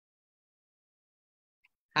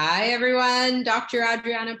Hi, everyone. Dr.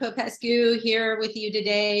 Adriana Popescu here with you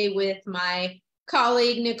today with my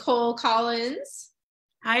colleague, Nicolle Collins.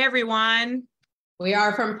 Hi, everyone. We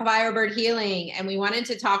are from Firebird Healing, and we wanted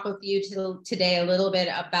to talk with you today a little bit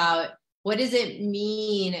about what does it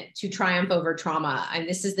mean to triumph over trauma? And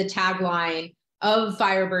this is the tagline of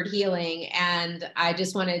Firebird Healing. And I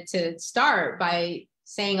just wanted to start by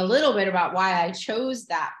saying a little bit about why I chose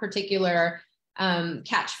that particular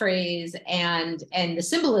catchphrase and the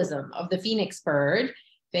symbolism of the phoenix bird. If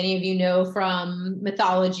any of you know from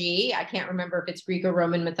mythology, I can't remember if it's Greek or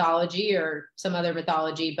Roman mythology or some other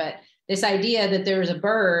mythology, but this idea that there's a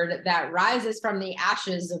bird that rises from the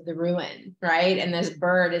ashes of the ruin, right? And this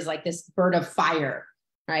bird is like this bird of fire,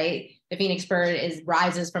 right? The phoenix bird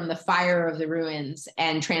rises from the fire of the ruins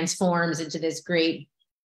and transforms into this great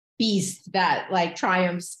beast that like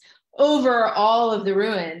triumphs over all of the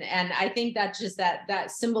ruin. And I think that just that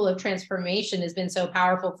symbol of transformation has been so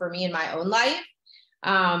powerful for me in my own life,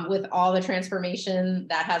 with all the transformation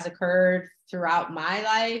that has occurred throughout my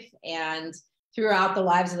life and throughout the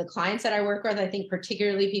lives of the clients that I work with. I think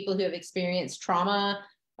particularly people who have experienced trauma.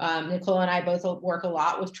 Nicolle and I both work a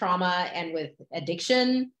lot with trauma and with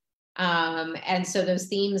addiction. And so those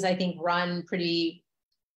themes, I think, run pretty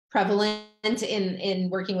prevalent in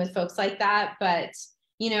working with folks like that. But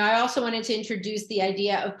I also wanted to introduce the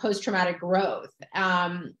idea of post-traumatic growth.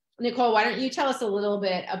 Nicolle, why don't you tell us a little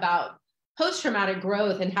bit about post-traumatic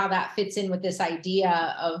growth and how that fits in with this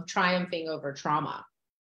idea of triumphing over trauma?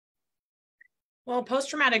 Well,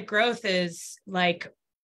 post-traumatic growth is like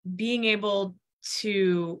being able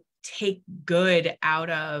to take good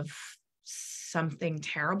out of something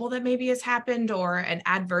terrible that maybe has happened or an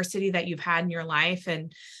adversity that you've had in your life.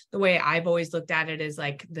 And the way I've always looked at it is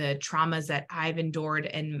like the traumas that I've endured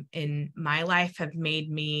in my life have made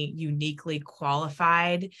me uniquely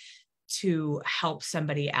qualified to help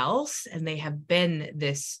somebody else. And they have been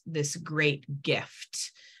this great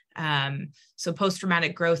gift. So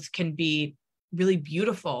post-traumatic growth can be really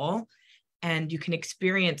beautiful, and you can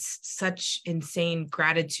experience such insane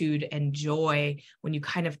gratitude and joy when you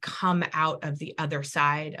kind of come out of the other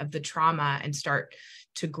side of the trauma and start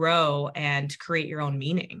to grow and create your own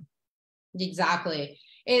meaning. Exactly.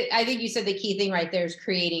 I think you said the key thing right there is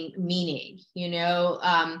creating meaning.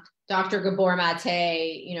 Dr. Gabor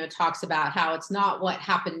Mate, talks about how it's not what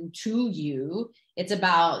happened to you, it's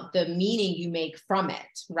about the meaning you make from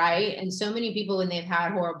it, right? And so many people, when they've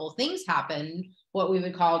had horrible things happen, what we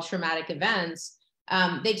would call traumatic events,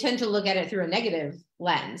 they tend to look at it through a negative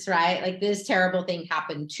lens, right? Like, this terrible thing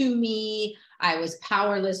happened to me, I was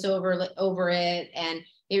powerless over it, and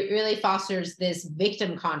it really fosters this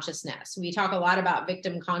victim consciousness. We talk a lot about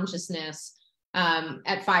victim consciousness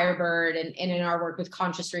at Firebird and in our work with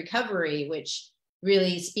conscious recovery, which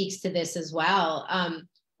really speaks to this as well.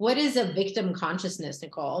 What is a victim consciousness,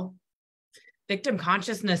 Nicolle? Victim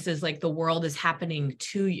consciousness is like the world is happening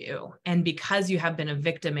to you. And because you have been a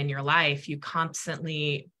victim in your life, you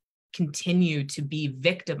constantly continue to be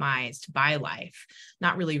victimized by life,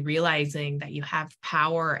 not really realizing that you have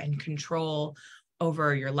power and control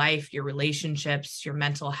over your life, your relationships, your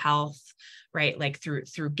mental health, right? Like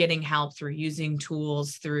through getting help, through using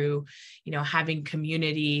tools, through, having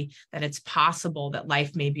community, that it's possible that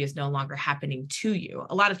life maybe is no longer happening to you.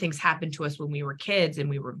 A lot of things happened to us when we were kids and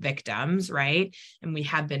we were victims, right? And we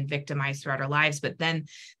have been victimized throughout our lives, but then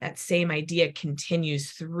that same idea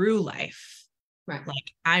continues through life. Right.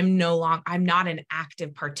 Like I'm not an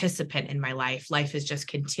active participant in my life. Life is just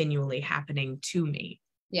continually happening to me.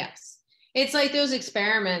 Yes. It's like those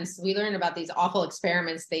experiments, we learned about these awful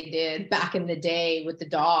experiments they did back in the day with the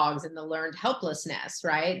dogs and the learned helplessness,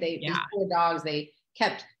 right? These poor dogs, they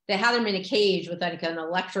had them in a cage with like an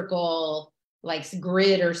electrical like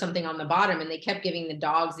grid or something on the bottom, and they kept giving the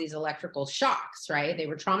dogs these electrical shocks, right? They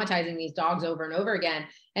were traumatizing these dogs over and over again.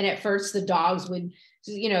 And at first the dogs would,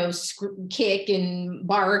 kick and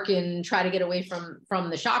bark and try to get away from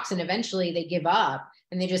the shocks. And eventually they give up.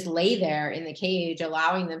 And they just lay there in the cage,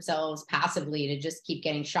 allowing themselves passively to just keep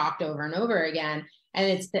getting shocked over and over again. And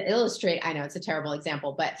it's to illustrate, I know it's a terrible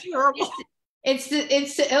example, but it's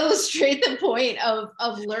to illustrate the point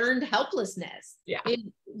of learned helplessness. Yeah.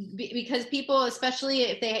 Because people, especially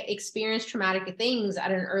if they experience traumatic things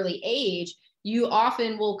at an early age, you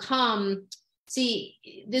often will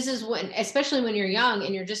this is when, especially when you're young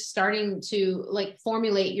and you're just starting to like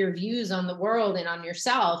formulate your views on the world and on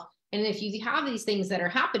yourself. And if you have these things that are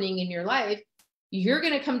happening in your life, you're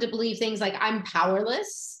going to come to believe things like I'm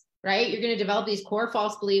powerless, right? You're going to develop these core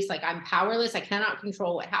false beliefs like I'm powerless. I cannot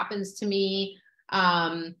control what happens to me.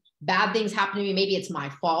 Bad things happen to me. Maybe it's my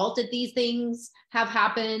fault that these things have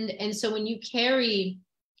happened. And so when you carry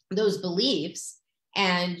those beliefs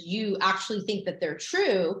and you actually think that they're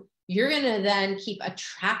true, you're going to then keep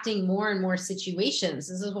attracting more and more situations.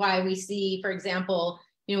 This is why we see, for example,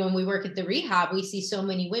 when we work at the rehab, we see so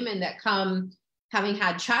many women that come having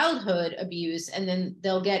had childhood abuse, and then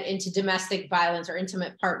they'll get into domestic violence or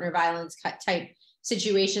intimate partner violence type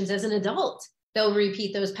situations as an adult. They'll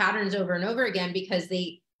repeat those patterns over and over again because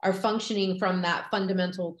they are functioning from that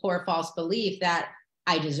fundamental core false belief that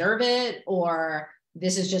I deserve it, or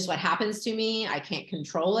this is just what happens to me, I can't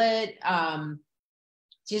control it.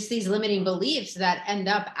 Just these limiting beliefs that end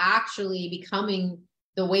up actually becoming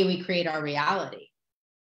the way we create our reality.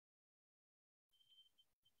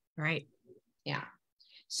 Right. Yeah.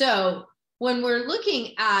 So when we're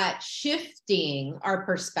looking at shifting our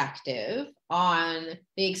perspective on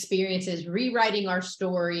the experiences, rewriting our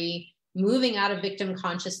story, moving out of victim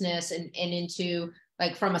consciousness and into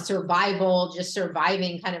like from a survival, just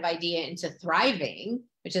surviving kind of idea into thriving,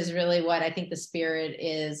 which is really what I think the spirit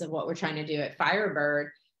is of what we're trying to do at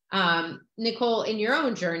Firebird. Nicolle, in your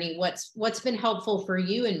own journey, what's been helpful for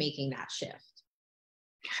you in making that shift?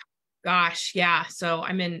 Gosh, yeah. So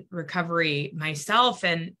I'm in recovery myself,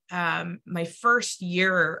 and my first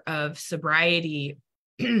year of sobriety,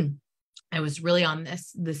 I was really on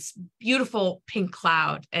this beautiful pink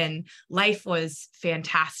cloud, and life was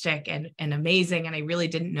fantastic and amazing. And I really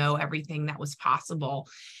didn't know everything that was possible.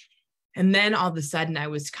 And then all of a sudden I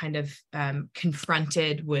was kind of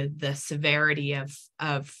confronted with the severity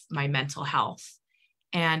of my mental health.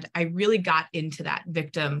 And I really got into that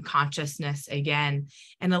victim consciousness again.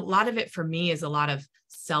 And a lot of it for me is a lot of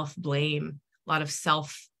self-blame, a lot of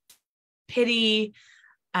self-pity,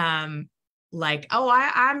 like, oh,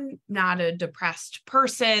 I'm not a depressed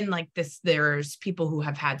person like this. There's people who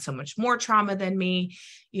have had so much more trauma than me,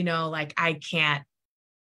 like I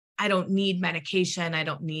don't need medication. I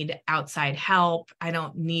don't need outside help. I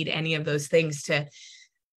don't need any of those things to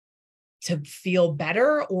feel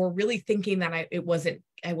better, or really thinking that I wasn't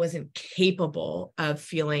capable of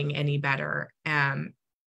feeling any better. And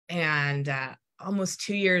almost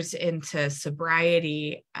 2 years into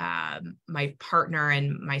sobriety, my partner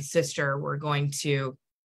and my sister were going to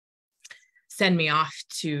send me off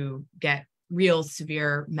to get real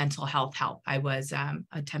severe mental health help. I was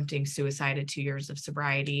attempting suicide at 2 years of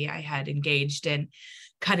sobriety. I had engaged in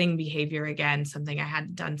cutting behavior again, something I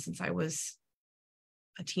hadn't done since I was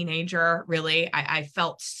a teenager, really. I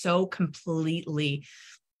felt so completely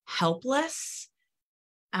helpless.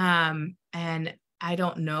 And I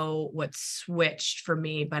don't know what switched for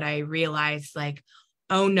me, but I realized like,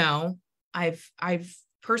 oh no, I've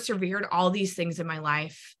persevered all these things in my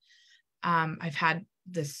life. I've had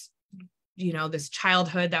this, this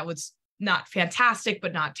childhood that was not fantastic,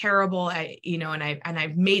 but not terrible.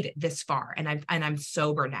 I've made it this far, and I'm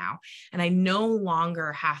sober now, and I no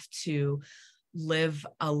longer have to live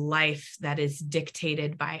a life that is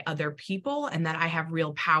dictated by other people, and that I have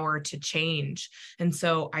real power to change. And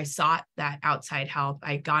so I sought that outside help.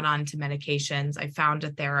 I got onto medications. I found a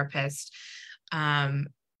therapist.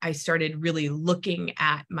 I started really looking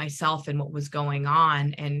at myself and what was going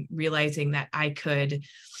on, and realizing that I could,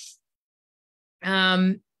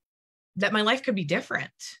 that my life could be different.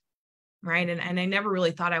 Right. And I never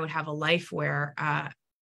really thought I would have a life where I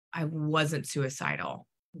wasn't suicidal.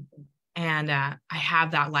 And I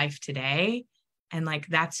have that life today. And like,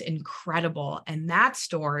 that's incredible. And that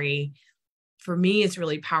story for me is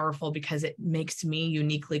really powerful because it makes me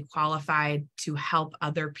uniquely qualified to help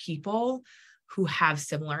other people who have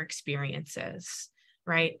similar experiences.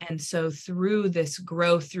 Right. And so through this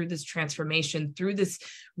growth, through this transformation, through this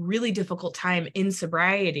really difficult time in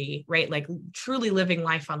sobriety, right, like truly living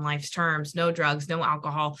life on life's terms, no drugs, no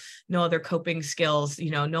alcohol, no other coping skills,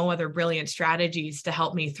 no other brilliant strategies to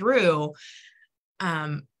help me through,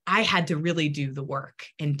 I had to really do the work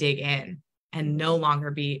and dig in and no longer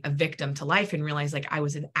be a victim to life, and realize like I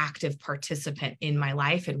was an active participant in my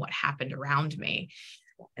life and what happened around me.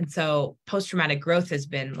 And so post-traumatic growth has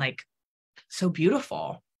been like so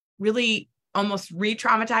beautiful, really almost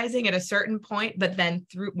re-traumatizing at a certain point. But then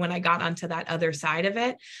when I got onto that other side of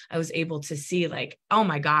it, I was able to see like, oh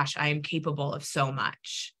my gosh, I am capable of so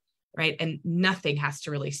much. Right. And nothing has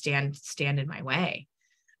to really stand in my way.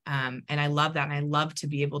 And I love that. And I love to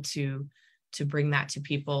be able to bring that to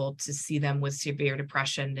people, to see them with severe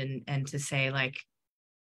depression and to say like,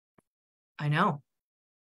 I know.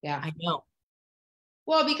 Yeah, I know.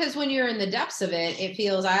 Well, because when you're in the depths of it, it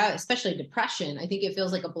feels, especially depression, I think it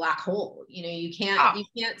feels like a black hole. You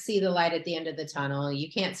can't see the light at the end of the tunnel.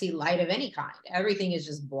 You can't see light of any kind. Everything is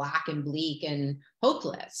just black and bleak and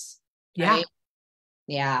hopeless. Right?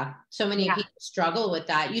 Yeah. So many people struggle with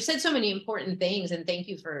that. You said so many important things, and thank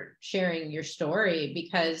you for sharing your story,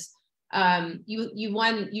 because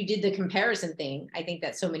you did the comparison thing. I think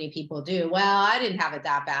that so many people do. Well, I didn't have it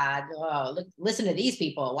that bad. Oh, look, listen to these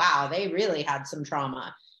people. Wow, they really had some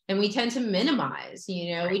trauma. And we tend to minimize,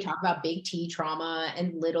 we talk about big T trauma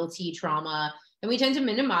and little T trauma, and we tend to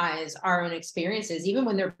minimize our own experiences, even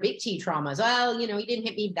when they're big T traumas. Well, he didn't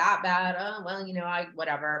hit me that bad. Oh, well,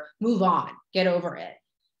 whatever, move on, get over it.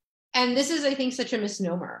 And this is, I think, such a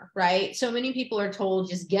misnomer, right? So many people are told,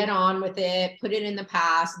 just get on with it, put it in the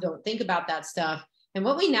past, don't think about that stuff. And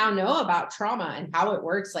what we now know about trauma and how it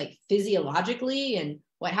works, like physiologically, and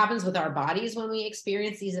what happens with our bodies when we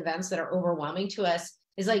experience these events that are overwhelming to us,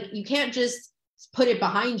 is like, you can't just put it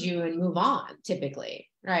behind you and move on, typically,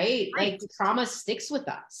 right? Like, the trauma sticks with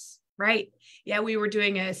us. Right. Yeah. We were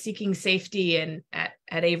doing a seeking safety at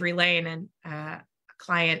Avery Lane, and a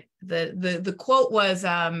client, the quote was,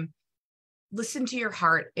 listen to your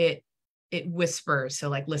heart. It whispers. So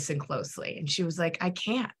like, listen closely. And she was like, I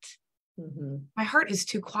can't. Mm-hmm. My heart is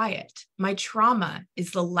too quiet. My trauma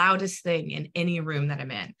is the loudest thing in any room that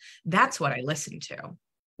I'm in. That's what I listen to.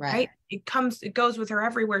 Right. It goes with her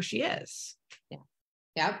everywhere she is. Yeah.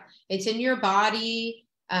 Yep. It's in your body.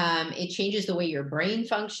 It changes the way your brain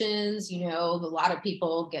functions. A lot of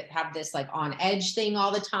people have this like on edge thing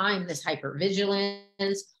all the time, this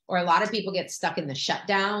hypervigilance, or a lot of people get stuck in the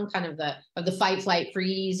shutdown, kind of the fight, flight,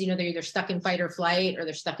 freeze. They're either stuck in fight or flight, or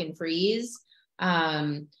they're stuck in freeze.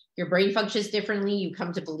 Your brain functions differently. You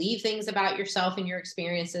come to believe things about yourself and your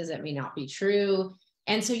experiences that may not be true.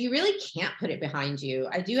 And so you really can't put it behind you.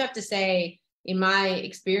 I do have to say, in my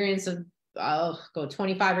experience of, I'll go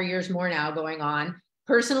 25 or years more now going on,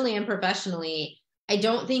 personally and professionally, I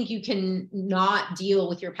don't think you can not deal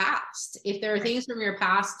with your past. If there are things from your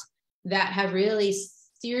past that have really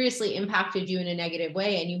seriously impacted you in a negative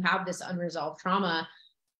way, and you have this unresolved trauma,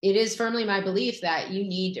 it is firmly my belief that you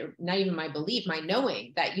need, not even my belief, my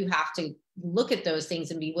knowing, that you have to look at those things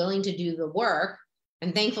and be willing to do the work.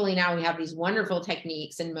 And thankfully now we have these wonderful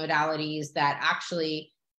techniques and modalities that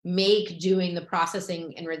actually make doing the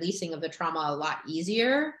processing and releasing of the trauma a lot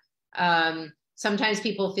easier. Sometimes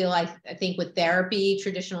people feel like, I think with therapy,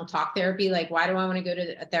 traditional talk therapy, like, why do I want to go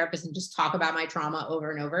to a therapist and just talk about my trauma over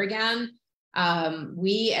and over again?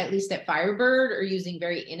 We, at least at Firebird, are using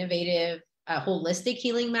very innovative, holistic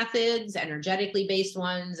healing methods, energetically based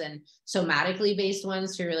ones and somatically based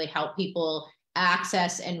ones, to really help people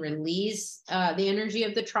access and release the energy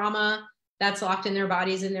of the trauma that's locked in their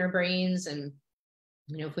bodies and their brains. And,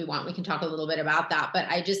 if we want, we can talk a little bit about that. But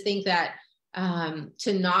I just think that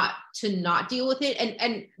to not deal with it,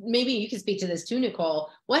 and maybe you can speak to this too, Nicolle,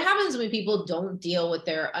 what happens when people don't deal with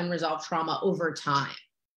their unresolved trauma over time?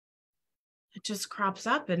 It just crops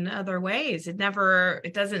up in other ways. It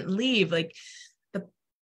doesn't leave. Like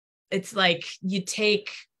it's like you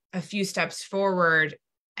take a few steps forward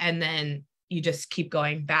and then you just keep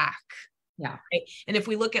going back. Yeah. Right? And if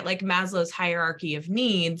we look at like Maslow's hierarchy of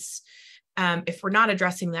needs, if we're not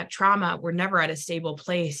addressing that trauma, we're never at a stable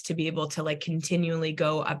place to be able to like continually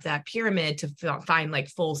go up that pyramid to find like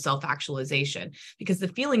full self-actualization, because the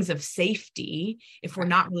feelings of safety, if we're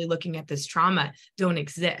not really looking at this trauma, don't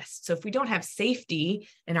exist. So if we don't have safety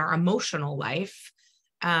in our emotional life,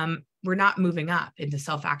 we're not moving up into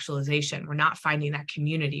self-actualization. We're not finding that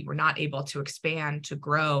community. We're not able to expand, to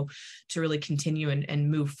grow, to really continue and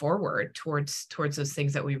move forward towards those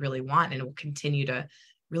things that we really want. And it will continue to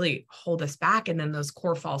really hold us back. And then those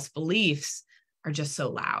core false beliefs are just so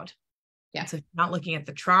loud. Yeah. So if you're not looking at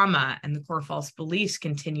the trauma, and the core false beliefs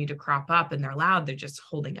continue to crop up and they're loud, they're just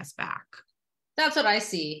holding us back. That's what I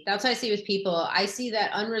see. That's what I see with people. I see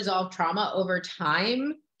that unresolved trauma over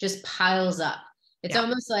time just piles up. It's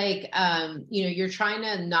almost like, you're trying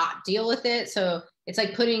to not deal with it. So it's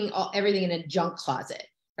like putting everything in a junk closet,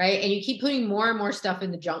 right? And you keep putting more and more stuff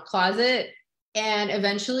in the junk closet. And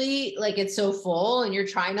eventually, like, it's so full, and you're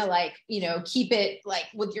trying to like, keep it like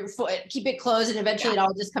with your foot, keep it closed. And eventually it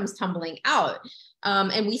all just comes tumbling out.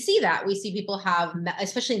 And we see that. We see people have,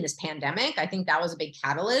 especially in this pandemic, I think that was a big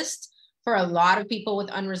catalyst for a lot of people with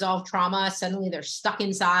unresolved trauma. Suddenly they're stuck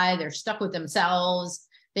inside, they're stuck with themselves.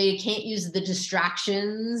 They can't use the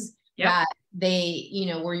distractions that they,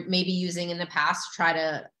 were maybe using in the past to try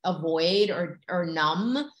to avoid or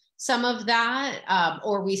numb some of that.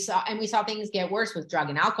 Or we saw things get worse with drug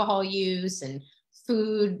and alcohol use and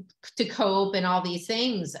food to cope and all these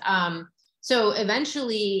things. So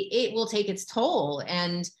eventually it will take its toll,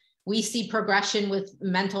 and we see progression with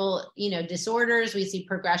mental, disorders. We see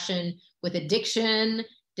progression with addiction.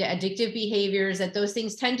 the addictive behaviors, that those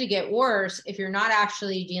things tend to get worse if you're not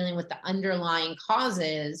actually dealing with the underlying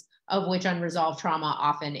causes of which unresolved trauma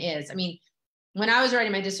often is. I mean, when I was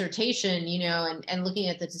writing my dissertation, and looking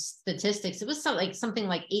at the statistics, it was something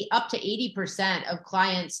like up to 80% of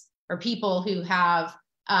clients or people who have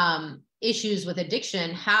issues with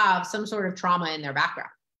addiction have some sort of trauma in their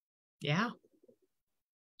background. Yeah.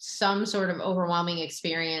 Some sort of overwhelming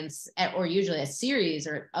experience, or usually a series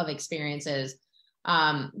of experiences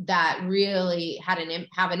that really have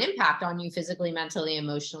an impact on you physically, mentally,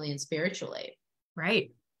 emotionally, and spiritually.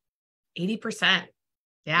 Right. 80%.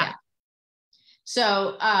 Yeah.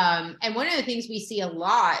 So, and one of the things we see a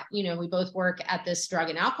lot, we both work at this drug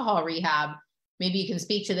and alcohol rehab. Maybe you can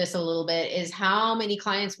speak to this a little bit, is how many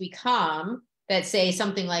clients we come that say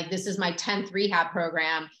something like, this is my 10th rehab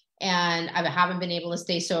program, and I haven't been able to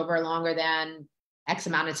stay sober longer than X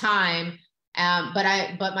amount of time.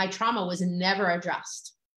 But my trauma was never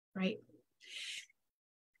addressed. Right.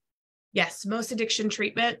 Yes. Most addiction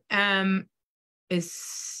treatment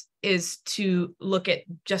is to look at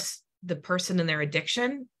just the person and their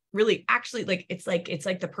addiction. Really, actually, it's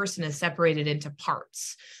like the person is separated into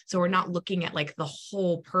parts. So we're not looking at like the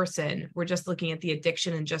whole person. We're just looking at the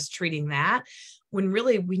addiction and just treating that, when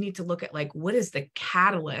really we need to look at like, what is the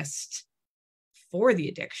catalyst for the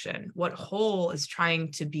addiction? What hole is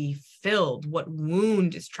trying to be filled? What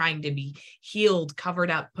wound is trying to be healed,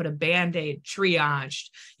 covered up, put a Band-Aid, triaged,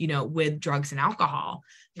 with drugs and alcohol.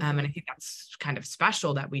 And I think that's kind of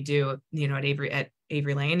special that we do, at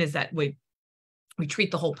Avery Lane, is that we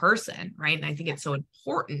treat the whole person, right? And I think it's so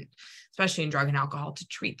important, especially in drug and alcohol, to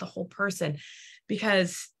treat the whole person,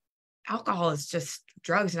 because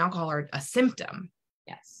drugs and alcohol are a symptom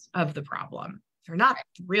of the problem. They're not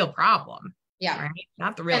the real problem. Yeah. Right?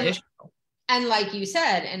 Not the real issue. And like you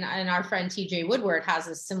said, and our friend TJ Woodward has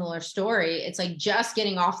a similar story. It's like just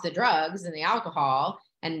getting off the drugs and the alcohol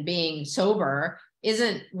and being sober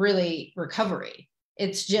isn't really recovery.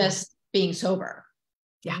 It's just being sober.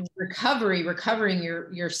 Yeah. Recovering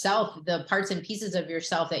yourself, the parts and pieces of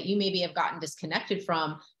yourself that you maybe have gotten disconnected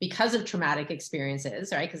from because of traumatic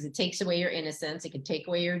experiences, right? Because it takes away your innocence. It can take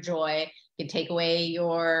away your joy. It can take away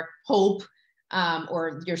your hope,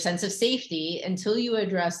 or your sense of safety. Until you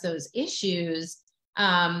address those issues,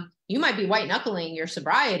 you might be white knuckling your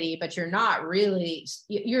sobriety, but you're not really,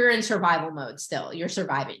 you're in survival mode still. You're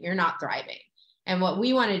surviving. You're not thriving. And what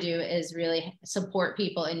we want to do is really support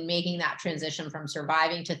people in making that transition from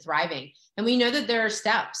surviving to thriving. And we know that there are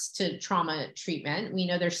steps to trauma treatment. We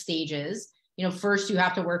know there's stages. First you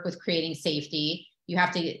have to work with creating safety. You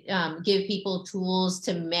have to give people tools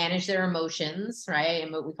to manage their emotions, right?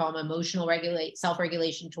 And what we call them emotional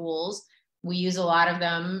self-regulation tools. We use a lot of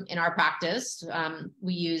them in our practice.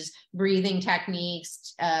 We use breathing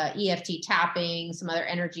techniques, EFT tapping, some other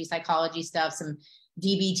energy psychology stuff, some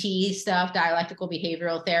DBT stuff, dialectical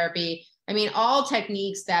behavioral therapy. I mean, all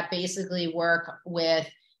techniques that basically work with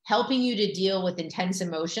helping you to deal with intense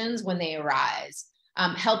emotions when they arise,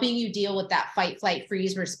 helping you deal with that fight, flight,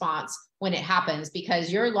 freeze response when it happens,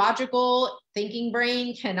 because your logical thinking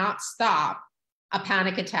brain cannot stop a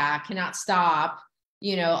panic attack, cannot stop,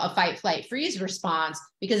 a fight, flight, freeze response,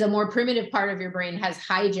 because a more primitive part of your brain has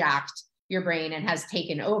hijacked your brain and has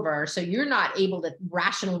taken over. So you're not able to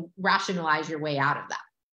rationalize your way out of that.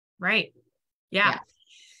 Right. Yeah.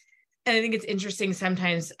 And I think it's interesting.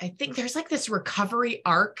 Sometimes I think there's like this recovery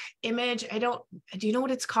arc image. Do you know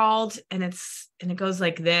what it's called? And it goes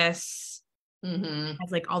like this,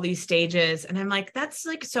 has like all these stages. And I'm like, that's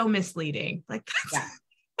like so misleading. Like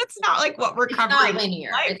that's not like what recovery is. It's not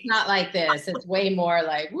linear. It's not like this. It's way more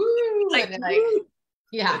like, woo. Like, woo.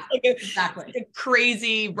 Yeah, exactly. Like a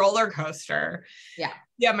crazy roller coaster. Yeah.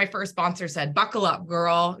 My first sponsor said, buckle up,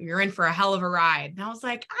 girl. You're in for a hell of a ride. And I was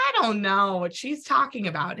like, I don't know what she's talking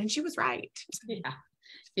about. And she was right.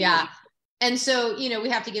 Yeah. And so, we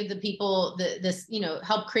have to give the people this,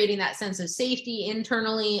 help creating that sense of safety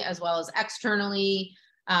internally as well as externally.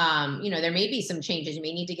 There may be some changes. You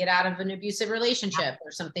may need to get out of an abusive relationship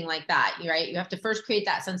or something like that, right? You have to first create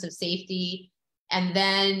that sense of safety. And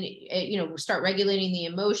then, start regulating the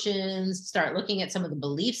emotions, start looking at some of the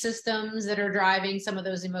belief systems that are driving some of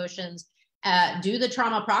those emotions, do the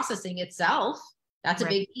trauma processing itself. That's a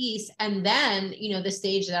big piece. And then, the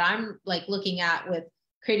stage that I'm like looking at with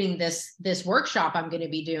creating this workshop I'm going to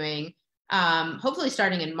be doing, hopefully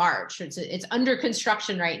starting in March. It's under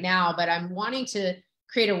construction right now, but I'm wanting to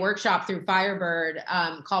create a workshop through Firebird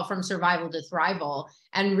called From Survival to Thrival.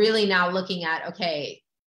 And really now looking at, okay,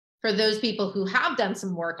 for those people who have done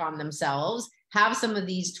some work on themselves, have some of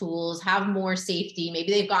these tools, have more safety.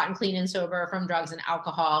 Maybe they've gotten clean and sober from drugs and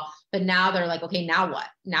alcohol, but now they're like, okay, now what?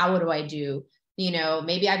 Now what do I do? You know,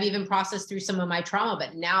 maybe I've even processed through some of my trauma,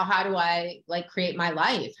 but now how do I like create my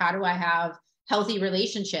life? How do I have healthy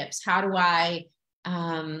relationships? How do I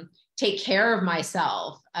take care of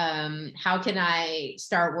myself? How can I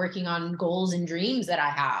start working on goals and dreams that I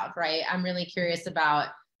have, right? I'm really curious about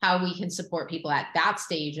how we can support people at that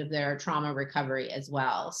stage of their trauma recovery as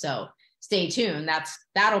well. So stay tuned.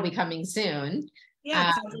 That'll be coming soon. Yeah,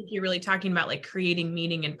 it sounds like you're really talking about like creating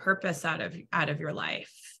meaning and purpose out of your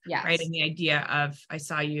life. Yes. Right. And the idea of, I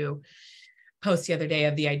saw you post the other day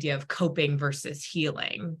of the idea of coping versus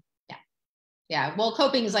healing. Yeah. Yeah. Well,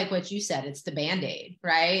 coping is like what you said, it's the Band-Aid,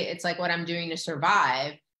 right? It's like what I'm doing to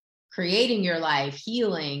survive. Creating your life,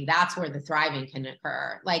 healing, that's where the thriving can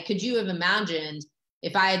occur. Like, could you have imagined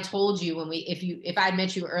if I had told you if I had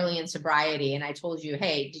met you early in sobriety and I told you,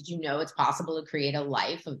 hey, did you know it's possible to create a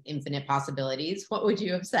life of infinite possibilities? What would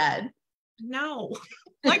you have said? No,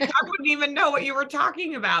 like I wouldn't even know what you were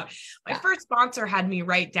talking about. My first sponsor had me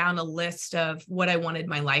write down a list of what I wanted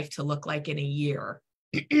my life to look like in a year.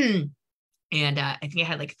 And I think I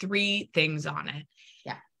had like 3 things on it.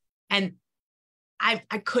 Yeah. And I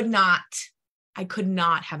could not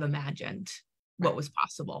have imagined what was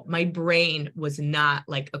possible. My brain was not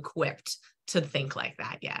like equipped to think like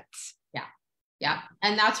that yet. Yeah. Yeah.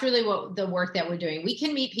 And that's really what the work that we're doing. We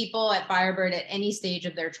can meet people at Firebird at any stage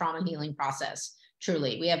of their trauma healing process.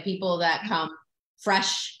 Truly. We have people that come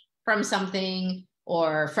fresh from something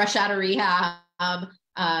or fresh out of rehab,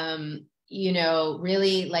 you know,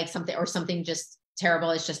 really like something just terrible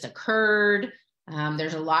has just occurred.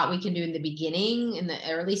 There's a lot we can do in the beginning, in the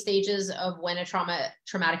early stages of when a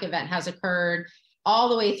traumatic event has occurred, all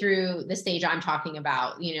the way through the stage I'm talking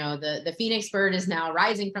about. You know, the Phoenix bird is now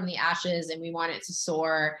rising from the ashes, and we want it to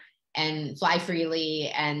soar and fly freely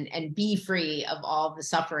and be free of all the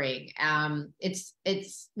suffering.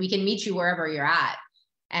 We can meet you wherever you're at.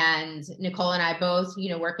 And Nicolle and I both, you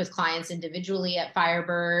know, work with clients individually at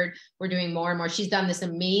Firebird. We're doing more and more. She's done this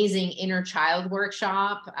amazing inner child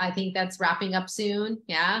workshop. I think that's wrapping up soon.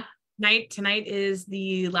 Yeah. Tonight is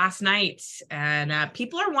the last night, and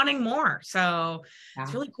people are wanting more. So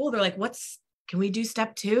It's really cool. They're like, can we do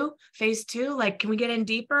step 2, phase 2? Like, can we get in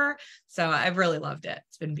deeper? So I've really loved it.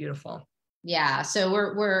 It's been beautiful. Yeah. So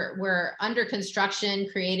we're under construction,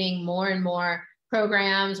 creating more and more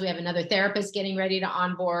programs. We have another therapist getting ready to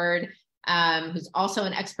onboard, who's also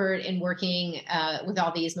an expert in working with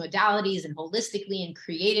all these modalities and holistically and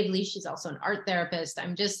creatively. She's also an art therapist.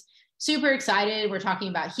 I'm just super excited. We're talking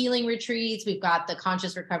about healing retreats. We've got the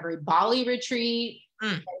Conscious Recovery Bali retreat.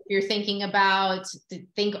 If you're thinking about,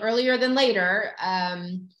 think earlier than later.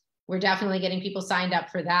 We're definitely getting people signed up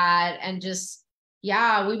for that. And just,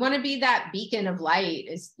 yeah, we want to be that beacon of light.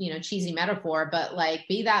 Is, you know, cheesy metaphor, but like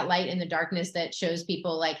be that light in the darkness that shows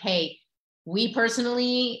people like, hey, we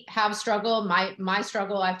personally have struggled. My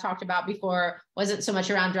struggle I've talked about before wasn't so much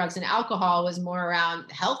around drugs and alcohol, was more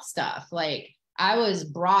around health stuff. Like I was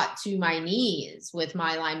brought to my knees with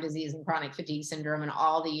my Lyme disease and chronic fatigue syndrome and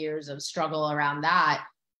all the years of struggle around that.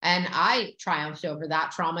 And I triumphed over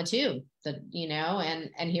that trauma too, you know,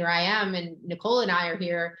 and here I am, and Nicolle and I are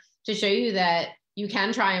here to show you that you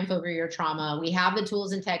can triumph over your trauma. We have the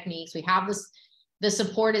tools and techniques. We have this, the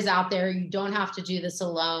support is out there. You don't have to do this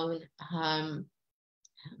alone.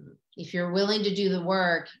 If you're willing to do the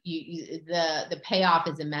work, the payoff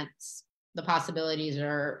is immense. The possibilities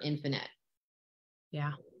are infinite.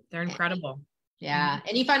 Yeah, they're incredible. Yeah.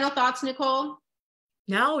 Any final thoughts, Nicolle?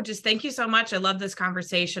 No, just thank you so much. I love this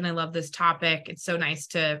conversation. I love this topic. It's so nice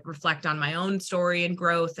to reflect on my own story and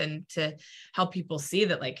growth, and to help people see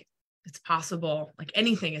that like it's possible, like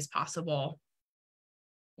anything is possible.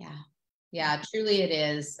 Yeah, truly it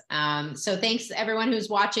is. So thanks everyone who's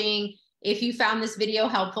watching. If you found this video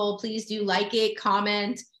helpful, please do like it,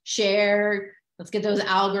 comment, share. Let's get those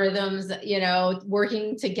algorithms, you know,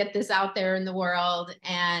 working to get this out there in the world.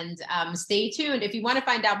 And stay tuned. If you want to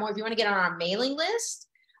find out more, if you want to get on our mailing list,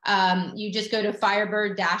 you just go to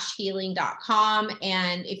firebird-healing.com.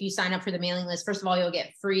 And if you sign up for the mailing list, first of all, you'll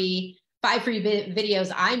get 5 free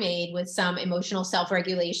videos I made with some emotional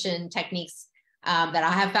self-regulation techniques that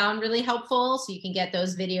I have found really helpful. So you can get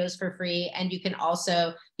those videos for free. And you can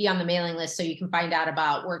also be on the mailing list so you can find out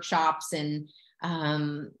about workshops and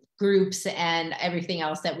groups and everything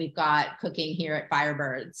else that we've got cooking here at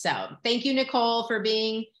Firebird. So thank you, Nicolle, for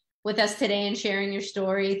being with us today and sharing your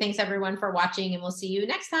story. Thanks everyone for watching, and we'll see you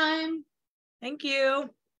next time. Thank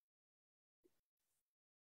you.